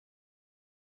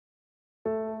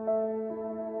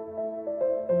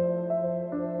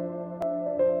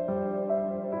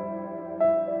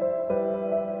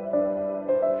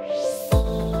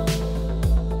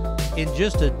In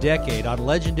just a decade on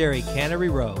legendary Cannery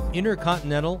Row,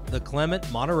 Intercontinental, the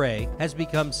Clement, Monterey, has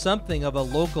become something of a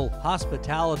local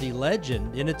hospitality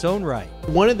legend in its own right.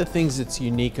 One of the things that's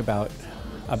unique about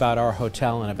our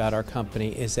hotel and about our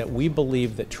company is that we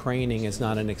believe that training is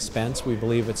not an expense, we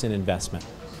believe it's an investment.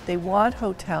 They want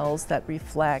hotels that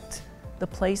reflect the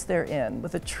place they're in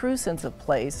with a true sense of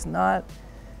place, not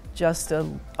just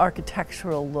an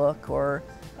architectural look or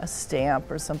a stamp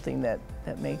or something that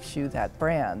makes you that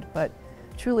brand, but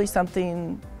truly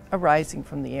something arising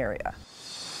from the area.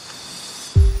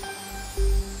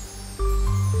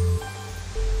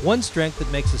 One strength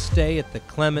that makes a stay at the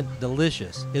Clement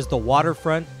delicious is the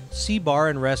waterfront sea bar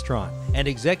and restaurant, and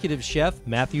executive chef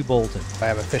Matthew Bolton. I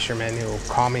have a fisherman who will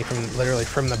call me literally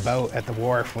from the boat at the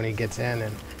wharf when he gets in,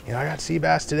 and I got sea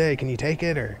bass today, can you take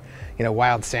it? Or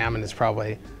wild salmon is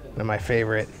probably one of my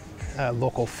favorite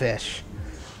local fish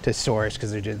to source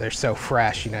because they're so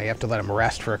fresh. You have to let them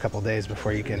rest for a couple days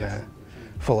before you can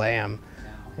fillet them.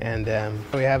 And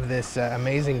we have this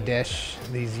amazing dish,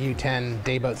 these U10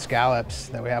 dayboat scallops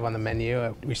that we have on the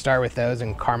menu. We start with those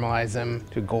and caramelize them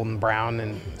to golden brown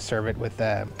and serve it with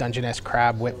Dungeness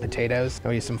crab whipped potatoes. And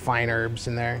we use some fine herbs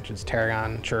in there, which is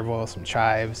tarragon, chervil, some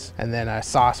chives. And then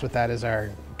sauce with that is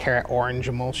our carrot orange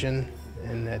emulsion,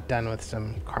 and done with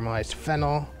some caramelized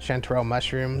fennel, chanterelle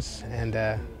mushrooms, and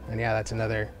yeah, that's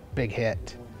another big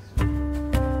hit.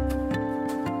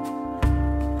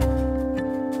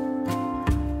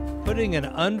 Putting an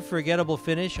unforgettable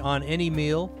finish on any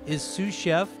meal is sous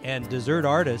chef and dessert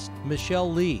artist Michelle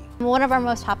Lee. One of our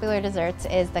most popular desserts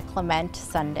is the Clement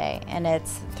sundae, and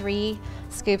it's 3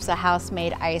 scoops of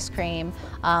house-made ice cream.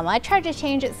 I tried to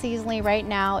change it seasonally. Right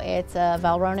now it's a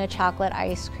Valrhona chocolate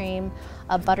ice cream,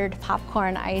 a buttered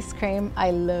popcorn ice cream,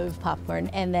 I love popcorn,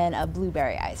 and then a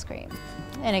blueberry ice cream.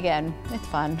 And again, it's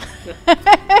fun.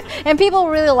 And people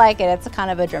really like it. It's a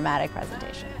kind of a dramatic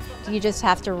presentation. You just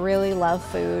have to really love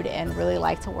food and really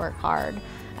like to work hard.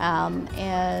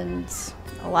 And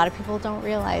a lot of people don't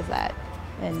realize that.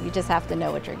 And you just have to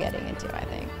know what you're getting into, I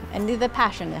think. And the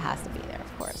passion, it has to be there,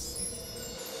 of course.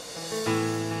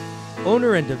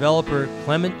 Owner and developer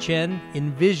Clement Chen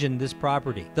envisioned this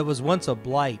property that was once a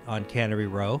blight on Cannery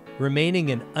Row, remaining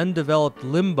in undeveloped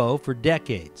limbo for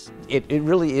decades. It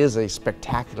really is a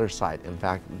spectacular site. In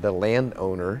fact, the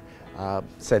landowner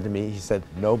said to me, he said,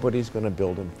 nobody's going to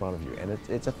build in front of you, and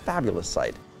it's a fabulous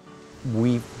site.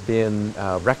 We've been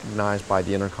recognized by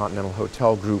the Intercontinental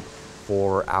Hotel Group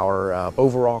for our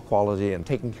overall quality and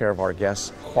taking care of our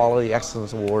guests, Quality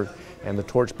Excellence Award, and the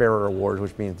Torchbearer Award,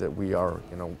 which means that we are,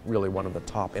 really one of the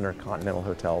top Intercontinental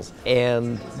hotels.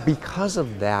 And because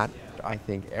of that, I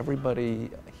think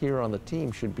everybody here on the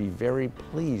team should be very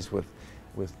pleased with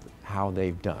how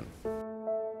they've done.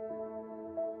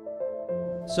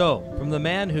 So, from the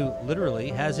man who literally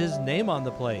has his name on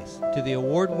the place, to the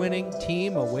award-winning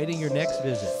team awaiting your next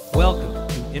visit, welcome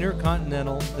to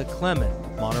Intercontinental, the Clement,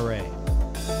 Monterey.